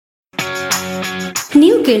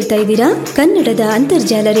ನೀವು ಕೇಳ್ತಾ ಇದ್ದೀರಾ ಕನ್ನಡದ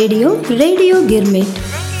ಅಂತರ್ಜಾಲ ರೇಡಿಯೋ ಗಿರ್ಮಿಟ್.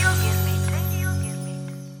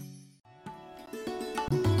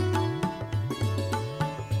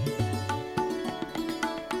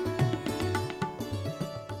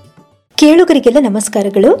 ಕೇಳುಗರಿಗೆಲ್ಲ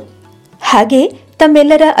ನಮಸ್ಕಾರಗಳು. ಹಾಗೆ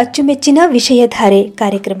ತಮ್ಮೆಲ್ಲರ ಅಚ್ಚುಮೆಚ್ಚಿನ ವಿಷಯಧಾರೆ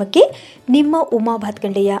ಕಾರ್ಯಕ್ರಮಕ್ಕೆ ನಿಮ್ಮ ಉಮಾ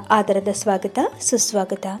ಭಾತ್ಕಂಡೆಯ ಆದರದ ಸ್ವಾಗತ,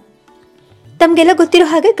 ಸುಸ್ವಾಗತ. ತಮಗೆಲ್ಲ ಗೊತ್ತಿರೋ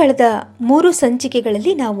ಹಾಗೆ ಕಳೆದ 3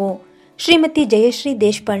 ಸಂಚಿಕೆಗಳಲ್ಲಿ ನಾವು ಶ್ರೀಮತಿ ಜಯಶ್ರೀ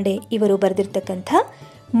ದೇಶಪಾಂಡೆ ಇವರು ಬರೆದಿರ್ತಕ್ಕಂಥ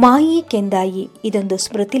ಮಾಯಿ ಕೆಂದಾಯಿ ಇದೊಂದು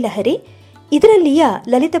ಸ್ಮೃತಿ ಲಹರಿ, ಇದರಲ್ಲಿಯ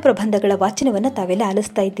ಲಲಿತ ಪ್ರಬಂಧಗಳ ವಾಚನವನ್ನು ತಾವೆಲ್ಲ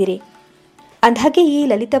ಆಲಿಸ್ತಾ ಇದ್ದೀರಿ. ಅಂದಹಾಗೆ ಈ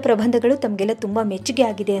ಲಲಿತ ಪ್ರಬಂಧಗಳು ತಮಗೆಲ್ಲ ತುಂಬ ಮೆಚ್ಚುಗೆ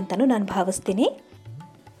ಆಗಿದೆ ಅಂತಲೂ ನಾನು ಭಾವಿಸ್ತೀನಿ.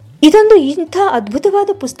 ಇದೊಂದು ಇಂಥ ಅದ್ಭುತವಾದ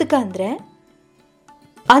ಪುಸ್ತಕ ಅಂದರೆ,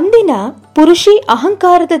 ಅಂದಿನ ಪುರುಷಿ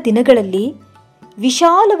ಅಹಂಕಾರದ ದಿನಗಳಲ್ಲಿ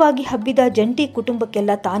ವಿಶಾಲವಾಗಿ ಹಬ್ಬಿದ ಜಂಟಿ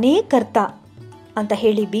ಕುಟುಂಬಕ್ಕೆಲ್ಲ ತಾನೇ ಕರ್ತ ಅಂತ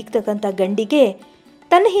ಹೇಳಿ ಬೀಗ್ತಕ್ಕಂಥ ಗಂಡಿಗೆ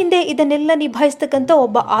ತನ್ನ ಹಿಂದೆ ಇದನ್ನೆಲ್ಲ ನಿಭಾಯಿಸ್ತಕ್ಕಂಥ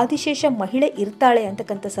ಒಬ್ಬ ಆದಿಶೇಷ ಮಹಿಳೆ ಇರ್ತಾಳೆ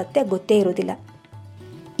ಅಂತಕ್ಕಂಥ ಸತ್ಯ ಗೊತ್ತೇ ಇರೋದಿಲ್ಲ.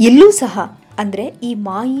 ಇಲ್ಲೂ ಸಹ ಅಂದರೆ ಈ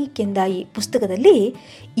ಮಾಯಿ ಕೆಂದಾಯಿ ಪುಸ್ತಕದಲ್ಲಿ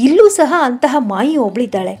ಇಲ್ಲೂ ಸಹ ಅಂತಹ ಮಾಯಿ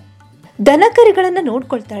ಒಬ್ಳಿದ್ದಾಳೆ. ದನಕರಿಗಳನ್ನು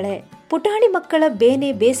ನೋಡ್ಕೊಳ್ತಾಳೆ, ಪುಟಾಣಿ ಮಕ್ಕಳ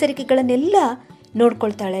ಬೇನೆ ಬೇಸರಿಕೆಗಳನ್ನೆಲ್ಲ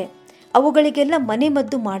ನೋಡ್ಕೊಳ್ತಾಳೆ, ಅವುಗಳಿಗೆಲ್ಲ ಮನೆ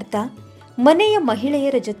ಮದ್ದು ಮಾಡ್ತಾ ಮನೆಯ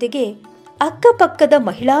ಮಹಿಳೆಯರ ಜೊತೆಗೆ ಅಕ್ಕಪಕ್ಕದ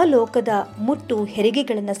ಮಹಿಳಾ ಲೋಕದ ಮುಟ್ಟು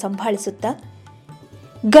ಹೆರಿಗೆಗಳನ್ನು ಸಂಭಾಳಿಸುತ್ತಾ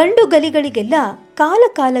ಗಂಡು ಗಲಿಗಳಿಗೆಲ್ಲ ಕಾಲ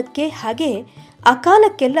ಕಾಲಕ್ಕೆ ಹಾಗೆ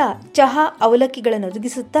ಅಕಾಲಕ್ಕೆಲ್ಲ ಚಹಾ ಅವಲಕ್ಕಿಗಳನ್ನು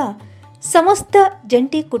ಒದಗಿಸುತ್ತಾ ಸಮಸ್ತ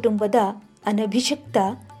ಜಂಟಿ ಕುಟುಂಬದ ಅನಭಿಷಕ್ತ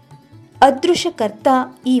ಅದೃಶಕರ್ತ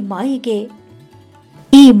ಈ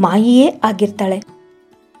ಮಾಯಿಯೇ ಆಗಿರ್ತಾಳೆ.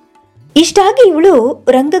 ಇಷ್ಟಾಗಿ ಇವಳು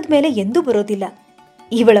ರಂಗದ ಮೇಲೆ ಎಂದೂ ಬರೋದಿಲ್ಲ.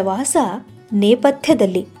 ಇವಳ ವಾಸ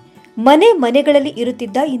ನೇಪಥ್ಯದಲ್ಲಿ ಮನೆಗಳಲ್ಲಿ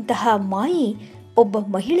ಇರುತ್ತಿದ್ದ ಇಂತಹ ಮಾಯಿ ಒಬ್ಬ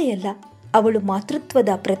ಮಹಿಳೆಯಲ್ಲ, ಅವಳು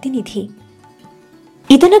ಮಾತೃತ್ವದ ಪ್ರತಿನಿಧಿ.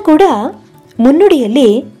 ಇದನ್ನು ಕೂಡ ಮುನ್ನುಡಿಯಲ್ಲಿ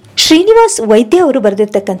ಶ್ರೀನಿವಾಸ್ ವೈದ್ಯ ಅವರು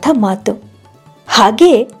ಬರೆದಿರ್ತಕ್ಕಂಥ ಮಾತು. ಹಾಗೆ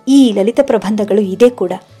ಈ ಲಲಿತ ಪ್ರಬಂಧಗಳು ಇದೆ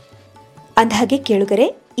ಕೂಡ. ಅಂದಹಾಗೆ ಕೇಳುಗರೆ,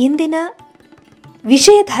 ಇಂದಿನ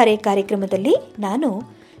ವಿಷಯಧಾರೆ ಕಾರ್ಯಕ್ರಮದಲ್ಲಿ ನಾನು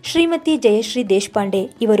ಶ್ರೀಮತಿ ಜಯಶ್ರೀ ದೇಶಪಾಂಡೆ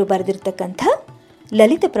ಇವರು ಬರೆದಿರ್ತಕ್ಕಂಥ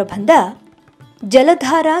ಲಲಿತ ಪ್ರಬಂಧ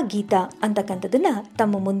ಜಲಧಾರಾ ಗೀತ ಅಂತಕ್ಕಂಥದ್ದನ್ನು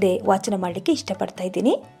ತಮ್ಮ ಮುಂದೆ ವಾಚನ ಮಾಡಲಿಕ್ಕೆ ಇಷ್ಟಪಡ್ತಾ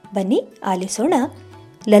ಇದ್ದೀನಿ. ಬನ್ನಿ ಆಲಿಸೋಣ.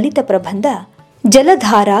 ಲಲಿತ ಪ್ರಬಂಧ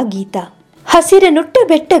ಜಲಧಾರಾ ಗೀತ. ಹಸಿರ ನುಟ್ಟ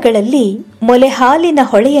ಬೆಟ್ಟಗಳಲ್ಲಿ ಮೊಲೆ ಹಾಲಿನ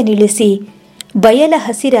ಹೊಳೆಯ ನಿಲ್ಲಿಸಿ ಬಯಲ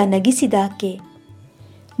ಹಸಿರ ನಗಿಸಿದಾಕೆ,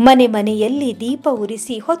 ಮನೆ ಮನೆಯಲ್ಲಿ ದೀಪ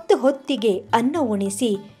ಉರಿಸಿ ಹೊತ್ತು ಹೊತ್ತಿಗೆ ಅನ್ನ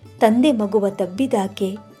ಉಣಿಸಿ ತಂದೆ ಮಗುವ ತಬ್ಬಿದಾಕೆ,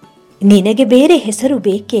 ನಿನಗೆ ಬೇರೆ ಹೆಸರು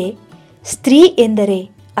ಬೇಕೆ, ಸ್ತ್ರೀ ಎಂದರೆ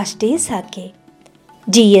ಅಷ್ಟೇ ಸಾಕೆ.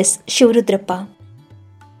 GS ಶಿವರುದ್ರಪ್ಪ.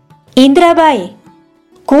 ಇಂದ್ರಾಬಾಯಿ,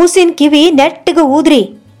 ಕೂಸಿನ ಕಿವಿ ನೆಟ್ಟಗೆ ಊದ್ರಿ,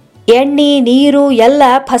 ಎಣ್ಣೆ ನೀರು ಎಲ್ಲ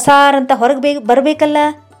ಫಸಾರಂತ ಹೊರಗೆ ಬರಬೇಕಲ್ಲ.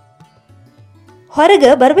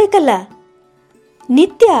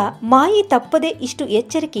 ನಿತ್ಯ ಮಾಯಿ ತಪ್ಪದೆ ಇಷ್ಟು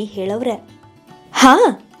ಎಚ್ಚರಿಕೆ ಹೇಳವ್ರ.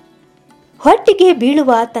 ಹೊಟ್ಟಿಗೆ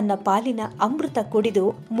ಬೀಳುವ ತನ್ನ ಪಾಲಿನ ಅಮೃತ ಕುಡಿದು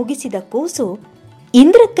ಮುಗಿಸಿದ ಕೂಸು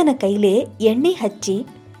ಇಂದ್ರಕ್ಕನ ಕೈಲೇ ಎಣ್ಣೆ ಹಚ್ಚಿ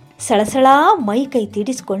ಸಳಸಳ ಮೈ ಕೈ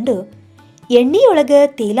ತೀಡಿಸ್ಕೊಂಡು ಎಣ್ಣೆಯೊಳಗ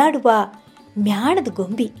ತೇಲಾಡುವ ಮ್ಯಾಣದ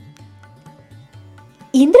ಗೊಂಬಿ.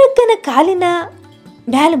 ಇಂದ್ರಕ್ಕನ ಕಾಲಿನ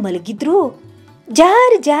ಮ್ಯಾಲ ಮಲಗಿದ್ರೂ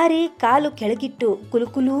ಜಾರಿ ಜಾರಿ ಕಾಲು ಕೆಳಗಿಟ್ಟು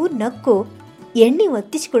ಕುಲುಕುಲು ನಕ್ಕು ಎಣ್ಣೆ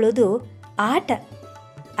ಒತ್ತಿಸ್ಕೊಳ್ಳೋದು ಆಟ.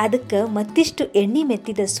 ಅದಕ್ಕೆ ಮತ್ತಿಷ್ಟು ಎಣ್ಣೆ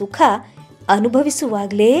ಮೆತ್ತಿದ ಸುಖ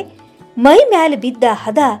ಅನುಭವಿಸುವಾಗಲೇ ಮೈ ಮ್ಯಾಲೆ ಬಿದ್ದ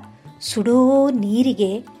ಹದ ಸುಡೋ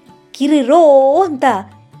ನೀರಿಗೆ ಕಿರಿರೋ ಅಂತ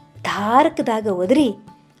ಧಾರಕದಾಗ ಒದರಿ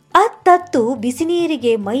ಅತ್ತತ್ತು ಬಿಸಿ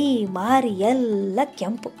ನೀರಿಗೆ ಮೈ ಮಾರಿ ಎಲ್ಲ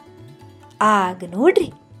ಕೆಂಪು. ಆಗ ನೋಡ್ರಿ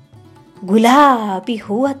ಗುಲಾಬಿ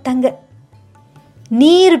ಹೂ ಹತ್ತಂಗ,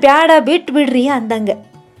 ನೀರು ಬ್ಯಾಡ ಬಿಟ್ಟು ಬಿಡ್ರಿ ಅಂದಂಗ,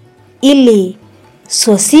 ಇಲ್ಲಿ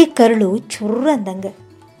ಸೊಸಿ ಕರಳು ಚುರ್ರ ಅಂದಂಗ.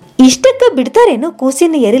 ಇಷ್ಟಕ್ಕ ಬಿಡ್ತಾರೇನು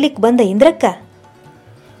ಕೂಸಿನ ಎರಿಲಿಕ್ಕೆ ಬಂದ ಇಂದ್ರಕ್ಕ?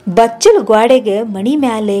 ಬಚ್ಚಲು ಗ್ವಾಡೆಗೆ ಮಣಿ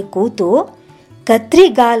ಮ್ಯಾಲೆ ಕೂತು ಕತ್ರಿ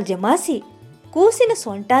ಗಾಲ್ ಜಮಾಸಿ ಕೂಸಿನ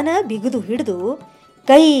ಸೊಂಟಾನ ಬಿಗಿದು ಹಿಡಿದು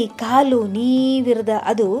ಕೈ ಕಾಲು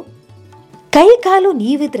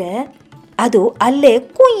ನೀವಿದ್ರೆ ಅದು ಅಲ್ಲೇ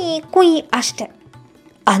ಕುಯ್ ಕುಯ್ ಅಷ್ಟೆ.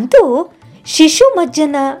 ಅಂತೂ ಶಿಶು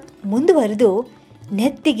ಮಜ್ಜನ ಮುಂದುವರೆದು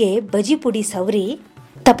ನೆತ್ತಿಗೆ ಬಜಿ ಪುಡಿ ಸವರಿ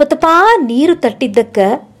ತಪತಪಾ ನೀರು ತಟ್ಟಿದ್ದಕ್ಕ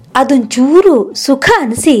ಅದೊಂಚೂರು ಸುಖ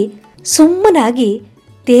ಅನಿಸಿ ಸುಮ್ಮನಾಗಿ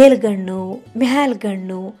ತೇಲ್ಗಣ್ಣು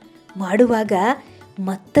ಮ್ಯಾಲ್ಗಣ್ಣು ಮಾಡುವಾಗ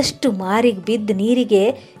ಮತ್ತಷ್ಟು ಮಾರಿಗೆ ಬಿದ್ದ ನೀರಿಗೆ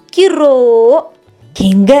ಕಿರ್ರೋ.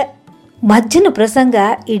 ಹಿಂಗ ಮಜ್ಜನ ಪ್ರಸಂಗ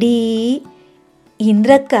ಇಡೀ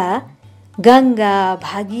ಇಂದ್ರಕ್ಕ ಗಂಗಾ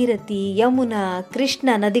ಭಾಗೀರಥಿ ಯಮುನಾ ಕೃಷ್ಣ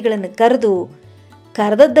ನದಿಗಳನ್ನು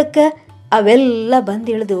ಕರೆದದ್ದಕ್ಕ ಅವೆಲ್ಲ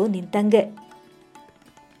ಬಂದಿಳಿದು ನಿಂತಂಗ.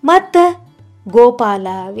 ಮತ್ತ ಗೋಪಾಲ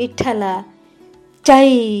ವಿಠಲ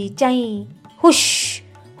ಚೈ ಹುಷ್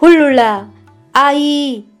ಹುಳ್ಳುಳ್ಳ ಆಯಿ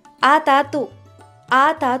ಆತಾತು ಆ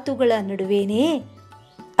ತಾತುಗಳ ನಡುವೇನೇ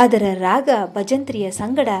ಅದರ ರಾಗ ಭಜಂತ್ರಿಯ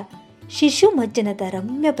ಸಂಗಡ ಶಿಶುಮಜ್ಜನದ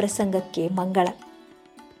ರಮ್ಯ ಪ್ರಸಂಗಕ್ಕೆ ಮಂಗಳ.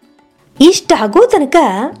 ಇಷ್ಟಾಗೋ ತನಕ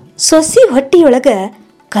ಸೊಸಿ ಹೊಟ್ಟಿಯೊಳಗ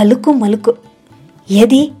ಕಲುಕು ಮಲುಕು,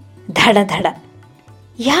 ಎದಿ ಧಡ ಧಡ.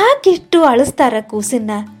 ಯಾಕಿಷ್ಟು ಅಳಿಸ್ತಾರ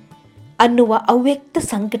ಕೂಸನ್ನ ಅನ್ನುವ ಅವ್ಯಕ್ತ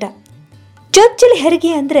ಸಂಕಟ. ಚೊಚ್ಚಲ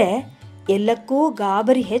ಹೆರಿಗೆ ಅಂದ್ರೆ ಎಲ್ಲಕ್ಕೂ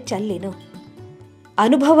ಗಾಬರಿ ಹೆಚ್ಚಲ್ಲೇನು.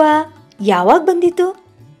 ಅನುಭವ ಯಾವಾಗ ಬಂದಿತ್ತು?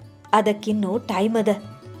 ಅದಕ್ಕಿನ್ನೂ ಟೈಮ್ ಅದ.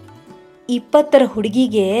 20ರ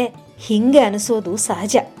ಹುಡುಗಿಗೆ ಹಿಂಗೆ ಅನಿಸೋದು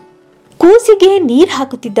ಸಹಜ. ಕೂಸಿಗೆ ನೀರು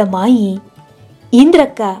ಹಾಕುತ್ತಿದ್ದ ಮಾಯಿ,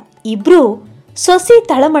 ಇಂದ್ರಕ್ಕ ಇಬ್ರು ಸೊಸಿ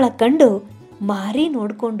ತಳಮಳ ಕಂಡು ಮಾರಿ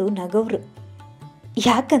ನೋಡ್ಕೊಂಡು ನಗವ್ರು.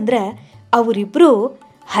 ಯಾಕಂದ್ರ ಅವರಿಬ್ರು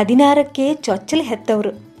 16ಕ್ಕೆ ಚೊಚ್ಚಲ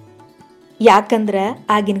ಹೆತ್ತವ್ರು. ಯಾಕಂದ್ರ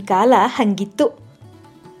ಆಗಿನ ಕಾಲ ಹಂಗಿತ್ತು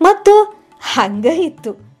ಮತ್ತು ಹಂಗ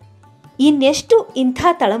ಇತ್ತು. ಇನ್ನೆಷ್ಟು ಇಂಥ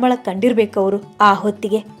ತಳಮಳ ಕಂಡಿರ್ಬೇಕವರು ಆ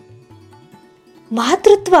ಹೊತ್ತಿಗೆ.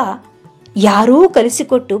 ಮಾತೃತ್ವ ಯಾರೂ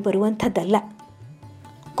ಕಲಿಸಿಕೊಟ್ಟು ಬರುವಂಥದ್ದಲ್ಲ.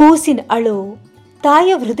 ಕೂಸಿನ ಅಳು,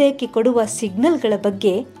 ತಾಯಿಯ ಹೃದಯಕ್ಕೆ ಕೊಡುವ ಸಿಗ್ನಲ್ಗಳ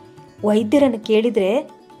ಬಗ್ಗೆ ವೈದ್ಯರನ್ನು ಕೇಳಿದರೆ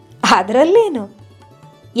ಅದರಲ್ಲೇನು,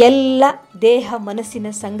 ಎಲ್ಲ ದೇಹ ಮನಸ್ಸಿನ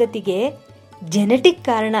ಸಂಗತಿಗೆ ಜೆನೆಟಿಕ್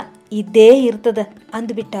ಕಾರಣ ಇದ್ದೇ ಇರ್ತದ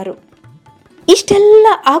ಅಂದುಬಿಟ್ಟಾರು. ಇಷ್ಟೆಲ್ಲ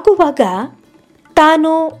ಆಗುವಾಗ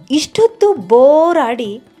ತಾನು ಇಷ್ಟೊತ್ತು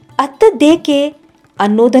ಬೋರಾಡಿ ಅತ್ತದ್ದೇಕೆ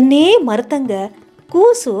ಅನ್ನೋದನ್ನೇ ಮರೆತಂಗ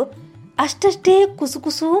ಕೂಸು ಅಷ್ಟಷ್ಟೇ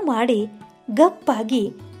ಕುಸುಕುಸು ಮಾಡಿ ಗಪ್ಪಾಗಿ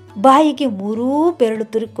ಬಾಯಿಗೆ 3 ಬೆರಳು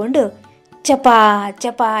ತುರುಕೊಂಡು ಚಪಾ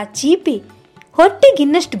ಚಪಾ ಚೀಪಿ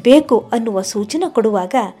ಹೊಟ್ಟೆಗಿನ್ನಷ್ಟು ಬೇಕು ಅನ್ನುವ ಸೂಚನೆ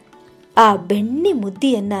ಕೊಡುವಾಗ ಆ ಬೆಣ್ಣೆ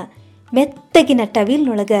ಮುದ್ದಿಯನ್ನ ಮೆತ್ತಗಿನ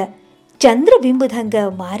ಟವಿಲ್ನೊಳಗ ಚಂದ್ರಬಿಂಬದಂಗ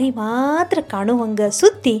ಮಾರಿ ಮಾತ್ರ ಕಾಣುವಂಗ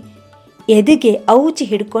ಸುತ್ತಿ ಎದೆಗೆ ಔಚಿ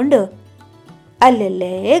ಹಿಡ್ಕೊಂಡು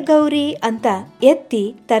ಅಲ್ಲೆಲ್ಲೇ ಗೌರಿ ಅಂತ ಎತ್ತಿ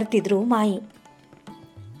ತರ್ತಿದ್ರು ಮಾಯಿ.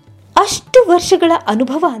 ಅಷ್ಟು ವರ್ಷಗಳ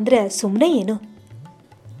ಅನುಭವ ಅಂದ್ರೆ ಸುಮ್ಮನೆ ಏನು?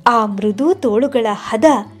 ಆ ಮೃದು ತೋಳುಗಳ ಹದ,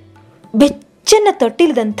 ಬೆಚ್ಚನ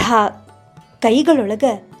ತೊಟ್ಟಿಲ್ದಂಥ ಕೈಗಳೊಳಗ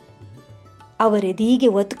ಅವರೆದೀಗೆ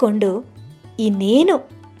ಒತ್ಕೊಂಡು ಇನ್ನೇನು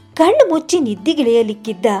ಕಣ್ಣು ಮುಚ್ಚಿ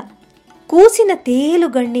ನಿದ್ದಿಗಿಳಿಯಲಿಕ್ಕಿದ್ದ ಕೂಸಿನ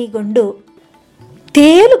ತೇಲುಗಣ್ಣಿಗೊಂದು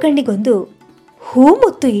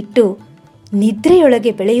ಹೂಮುತ್ತು ಇಟ್ಟು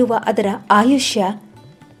ನಿದ್ರೆಯೊಳಗೆ ಬೆಳೆಯುವ ಅದರ ಆಯುಷ್ಯ,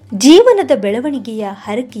 ಜೀವನದ ಬೆಳವಣಿಗೆಯ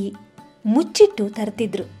ಹರಕಿ ಮುಚ್ಚಿಟ್ಟು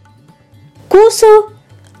ತರ್ತಿದ್ರು. ಕೂಸು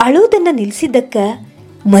ಅಳುವುದನ್ನು ನಿಲ್ಲಿಸಿದ್ದಕ್ಕ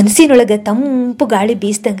ಮನಸ್ಸಿನೊಳಗ ತಂಪು ಗಾಳಿ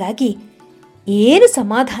ಬೀಸ್ದಂಗಾಗಿ ಏನು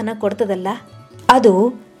ಸಮಾಧಾನ ಕೊಡ್ತದಲ್ಲ, ಅದು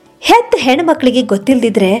ಹೆತ್ತ ಹೆಣ್ಮಕ್ಳಿಗೆ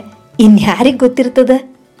ಗೊತ್ತಿಲ್ದಿದ್ರೆ ಇನ್ಯಾರಿಗೆ ಗೊತ್ತಿರ್ತದ?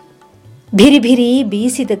 ಭಿರಿ ಭಿರಿ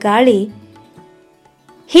ಬೀಸಿದ ಗಾಳಿ,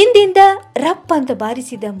 ಹಿಂದಿಂದ ರಪ್ಪ ಅಂತ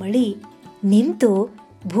ಬಾರಿಸಿದ ಮಳಿ ನಿಂತು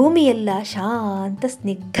ಭೂಮಿಯೆಲ್ಲ ಶಾಂತ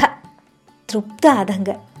ಸ್ನಿಗ್ಧ ತೃಪ್ತ ಆದಂಗ.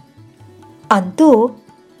 ಅಂತೂ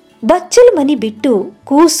ಬಚ್ಚಲ್ ಮನಿ ಬಿಟ್ಟು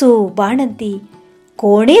ಕೂಸು ಬಾಣಂತಿ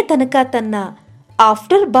ಕೋಣೆ ತನಕ ತನ್ನ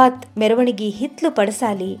ಆಫ್ಟರ್ ಬಾತ್ ಮೆರವಣಿಗೆ ಹಿತ್ಲು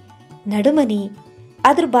ಪಡಸಾಲಿ, ನಡುಮನಿ,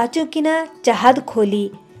 ಅದ್ರ ಬಾಜುಕಿನ ಚಹಾದ ಖೋಲಿ,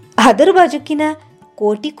 ಅದರ ಬಾಜುಕಿನ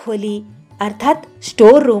ಕೋಟಿ ಖೋಲಿ ಅರ್ಥಾತ್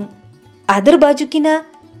ಸ್ಟೋರ್ ರೂಮ್, ಅದರ ಬಾಜುಕಿನ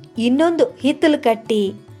ಇನ್ನೊಂದು ಹಿತ್ತಲು ಕಟ್ಟಿ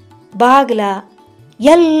ಬಾಗ್ಲ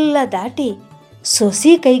ಎಲ್ಲ ದಾಟಿ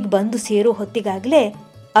ಸೊಸಿ ಕೈಗೆ ಬಂದು ಸೇರೋ ಹೊತ್ತಿಗಾಗಲೇ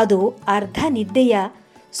ಅದು ಅರ್ಧ ನಿದ್ದೆಯ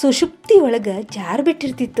ಸುಷುಪ್ತಿಯೊಳಗ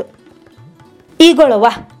ಜಾರ್ಬಿಟ್ಟಿರ್ತಿತ್ತು. ಈಗೊಳವ್ವ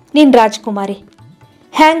ನಿನ್ ರಾಜ್ಕುಮಾರಿ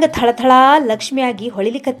ಹ್ಯಾಂಗ ಥಳಥಳ ಲಕ್ಷ್ಮಿಯಾಗಿ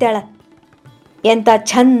ಹೊಳಿಲಿಕತ್ಯಾಳ, ಎಂತ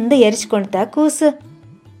ಚಂದ ಎರಿಸ್ಕೊಳ್ತ ಕೂಸು,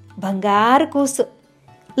 ಬಂಗಾರ ಕೂಸು.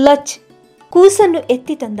 ಲಚ್ ಕೂಸನ್ನು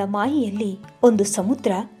ಎತ್ತಿ ತಂದ ಮಾಯಿಯಲ್ಲಿ ಒಂದು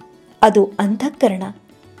ಸಮುದ್ರ, ಅದು ಅಂತಃಕರಣ,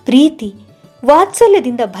 ಪ್ರೀತಿ,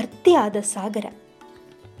 ವಾತ್ಸಲ್ಯದಿಂದ ಭರ್ತಿಯಾದ ಸಾಗರ.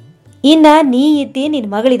 ಇನ್ನ ನೀ ಇದ್ದಿ ನಿನ್ನ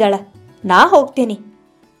ಮಗಳಿದಾಳ, ನಾ ಹೋಗ್ತೇನಿ.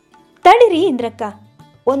 ತಡಿರಿ ಇಂದ್ರಕ್ಕ,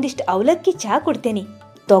 ಒಂದಿಷ್ಟು ಅವಲಕ್ಕಿ ಚಾ ಕೊಡ್ತೇನಿ,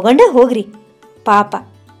 ತಗೊಂಡೇ ಹೋಗ್ರಿ. ಪಾಪ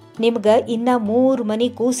ನಿಮ್ಗ ಇನ್ನ 3 ಮನಿ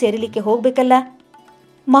ಸೇರಿಲಿಕ್ಕೆ ಹೋಗ್ಬೇಕಲ್ಲ.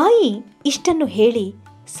 ಮಾಯಿ ಇಷ್ಟನ್ನು ಹೇಳಿ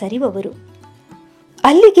ಸರಿವವರು.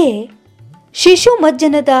 ಅಲ್ಲಿಗೆ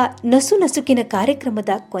ಶಿಶುಮಜ್ಜನದ ನಸುನಸುಕಿನ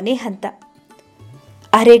ಕಾರ್ಯಕ್ರಮದ ಕೊನೆ ಹಂತ.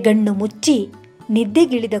 ಅರೆಗಣ್ಣು ಮುಚ್ಚಿ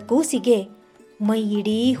ನಿದ್ದೆಗಿಳಿದ ಕೂಸಿಗೆ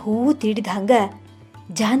ಮೈಯಿಡೀ ಹೂವು ತೀಡಿದಂಗ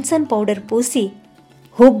ಜಾನ್ಸನ್ ಪೌಡರ್ ಪೂಸಿ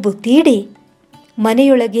ಹುಬ್ಬು ತೀಡಿ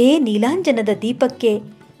ಮನೆಯೊಳಗೆ ನೀಲಾಂಜನದ ದೀಪಕ್ಕೆ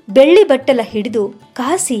ಬೆಳ್ಳಿ ಬಟ್ಟಲ ಹಿಡಿದು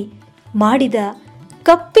ಕಾಸಿ ಮಾಡಿದ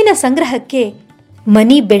ಕಪ್ಪಿನ ಸಂಗ್ರಹಕ್ಕೆ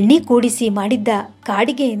ಮನಿ ಬೆಣ್ಣಿ ಕೂಡಿಸಿ ಮಾಡಿದ್ದ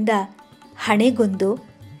ಕಾಡಿಗೆಯಿಂದ ಹಣೆಗೊಂದು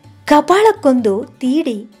ಕಪಾಳಕ್ಕೊಂದು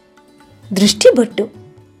ತೀಡಿ ದೃಷ್ಟಿಬೊಟ್ಟು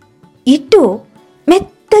ಇಟ್ಟು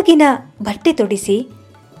ಮೆತ್ತಗಿನ ಬಟ್ಟೆ ತೊಡಿಸಿ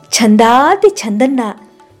ಚಂದಾತಿ ಚಂದನ್ನ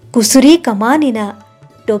ಕುಸುರಿ ಕಮಾನಿನ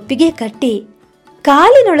ಟೊಪ್ಪಿಗೆ ಕಟ್ಟಿ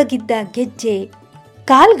ಕಾಲಿನೊಳಗಿದ್ದ ಗೆಜ್ಜೆ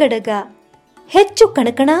ಕಾಲ್ಗಡಗ ಹೆಚ್ಚು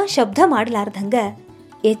ಕಣಕಣ ಶಬ್ದ ಮಾಡಲಾರ್ದಂಗ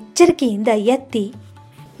ಎಚ್ಚರಿಕೆಯಿಂದ ಎತ್ತಿ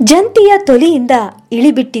ಜಂತಿಯ ತೊಲಿಯಿಂದ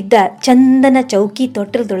ಇಳಿಬಿಟ್ಟಿದ್ದ ಚಂದನ ಚೌಕಿ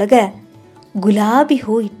ತೊಟ್ಟಲದೊಳಗ ಗುಲಾಬಿ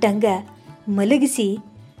ಹೂ ಇಟ್ಟಂಗ ಮಲಗಿಸಿ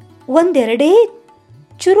ಒಂದೆರಡೇ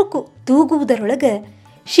ಚುರುಕು ತೂಗುವುದರೊಳಗೆ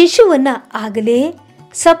ಶಿಶುವನ್ನ ಆಗಲೇ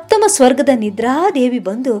ಸಪ್ತಮ ಸ್ವರ್ಗದ ನಿದ್ರಾದೇವಿ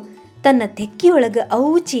ಬಂದು ತನ್ನ ತೆಕ್ಕಿಯೊಳಗ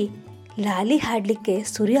ಔಚಿ ಲಾಲಿ ಹಾಡ್ಲಿಕ್ಕೆ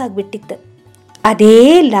ಸುರಿ ಆಗ್ಬಿಟ್ಟಿತ್ತು.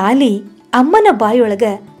 ಅದೇ ಲಾಲಿ ಅಮ್ಮನ ಬಾಯೊಳಗ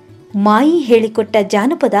ಮಾಯಿ ಹೇಳಿಕೊಟ್ಟ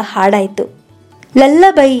ಜಾನಪದ ಹಾಡಾಯಿತು.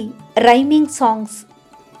 ಲಲ್ಲಬೈ, ರೈಮಿಂಗ್ ಸಾಂಗ್ಸ್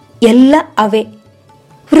ಎಲ್ಲ ಅವೇ.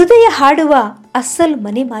 ಹೃದಯ ಹಾಡುವ ಅಸಲ್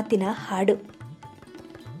ಮನೆ ಮಾತಿನ ಹಾಡು.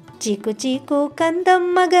 ಚೀಕು ಚೀಕು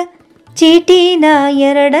ಕಂದಮ್ಮಗ ಚೀಟಿನ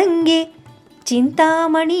ಎರಡಂಗೆ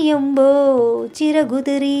ಚಿಂತಾಮಣಿ ಎಂಬೋ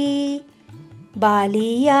ಚಿರಗುದುರಿ,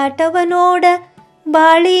 ಬಾಳಿಯಾಟವ ನೋಡ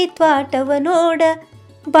ಬಾಳಿ ತ್ವಾಟವ ನೋಡ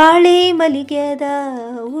ಬಾಳೆ ಮಲಿಗೆದ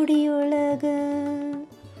ಉಡಿಯೊಳಗ.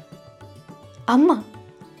 ಅಮ್ಮ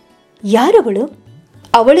ಯಾರವಳು?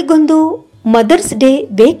 ಅವಳಿಗೊಂದು ಮದರ್ಸ್ ಡೇ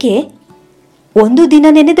ಬೇಕೇ? ಒಂದು ದಿನ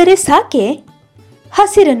ನೆನೆದರೆ ಸಾಕೆ?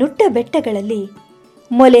 ಹಸಿರ ನುಟ್ಟ ಬೆಟ್ಟಗಳಲ್ಲಿ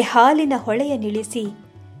ಮೊಲೆ ಹಾಲಿನ ಹೊಳೆಯ ನಿಳಿಸಿ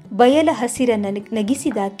ಬಯಲ ಹಸಿರ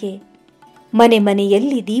ನಗಿಸಿದಾಕೆ, ಮನೆ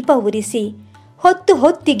ಮನೆಯಲ್ಲಿ ದೀಪ ಉರಿಸಿ ಹೊತ್ತು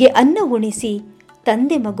ಹೊತ್ತಿಗೆ ಅನ್ನ ಉಣಿಸಿ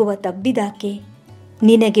ತಂದೆ ಮಗುವ ತಬ್ಬಿದಾಕೆ.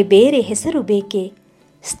 ನಿನಗೆ ಬೇರೆ ಹೆಸರು ಬೇಕೆ?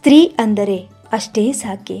 ಸ್ತ್ರೀ ಅಂದರೆ ಅಷ್ಟೇ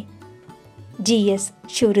ಸಾಕೆ. GS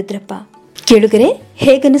ಶಿವರುದ್ರಪ್ಪ. ಕೇಳುಗರೆ,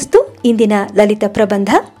 ಹೇಗನಿಸ್ತು ಇಂದಿನ ಲಲಿತ ಪ್ರಬಂಧ?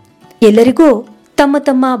 ಎಲ್ಲರಿಗೂ ತಮ್ಮ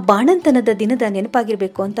ತಮ್ಮ ಬಾಣಂತನದ ದಿನದ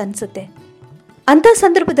ನೆನಪಾಗಿರಬೇಕು ಅಂತ ಅನಿಸುತ್ತೆ. ಅಂಥ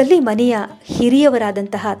ಸಂದರ್ಭದಲ್ಲಿ ಮನೆಯ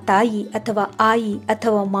ಹಿರಿಯವರಾದಂತಹ ತಾಯಿ ಅಥವಾ ಆಯಿ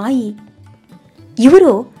ಅಥವಾ ಮಾಯಿ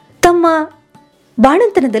ಇವರು ತಮ್ಮ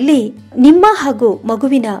ಬಾಣಂತನದಲ್ಲಿ ನಿಮ್ಮ ಹಾಗೂ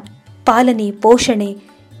ಮಗುವಿನ ಪಾಲನೆ, ಪೋಷಣೆ,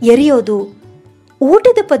 ಎರೆಯೋದು,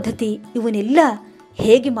 ಊಟದ ಪದ್ಧತಿ ಇವನ್ನೆಲ್ಲ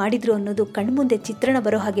ಹೇಗೆ ಮಾಡಿದ್ರು ಅನ್ನೋದು ಕಣ್ಮುಂದೆ ಚಿತ್ರಣ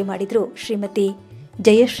ಬರೋ ಹಾಗೆ ಮಾಡಿದ್ರು ಶ್ರೀಮತಿ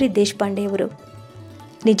ಜಯಶ್ರೀ ದೇಶಪಾಂಡೆಯವರು.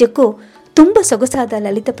 ನಿಜಕ್ಕೂ ತುಂಬ ಸೊಗಸಾದ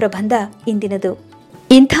ಲಲಿತ ಪ್ರಬಂಧ ಇಂದಿನದು.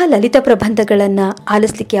 ಇಂಥ ಲಲಿತ ಪ್ರಬಂಧಗಳನ್ನು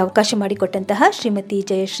ಆಲಿಸಲಿಕ್ಕೆ ಅವಕಾಶ ಮಾಡಿಕೊಟ್ಟಂತಹ ಶ್ರೀಮತಿ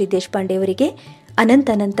ಜಯಶ್ರೀ ದೇಶಪಾಂಡೆಯವರಿಗೆ ಅನಂತ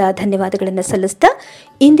ಧನ್ಯವಾದಗಳನ್ನು ಸಲ್ಲಿಸ್ತಾ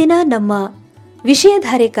ಇಂದಿನ ನಮ್ಮ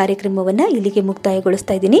ವಿಷಯಧಾರೆ ಕಾರ್ಯಕ್ರಮವನ್ನು ಇಲ್ಲಿಗೆ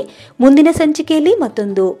ಮುಕ್ತಾಯಗೊಳಿಸ್ತಾ ಇದ್ದೀನಿ. ಮುಂದಿನ ಸಂಚಿಕೆಯಲ್ಲಿ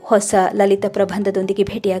ಮತ್ತೊಂದು ಹೊಸ ಲಲಿತ ಪ್ರಬಂಧದೊಂದಿಗೆ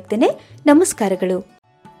ಭೇಟಿಯಾಗ್ತೇನೆ. ನಮಸ್ಕಾರಗಳು.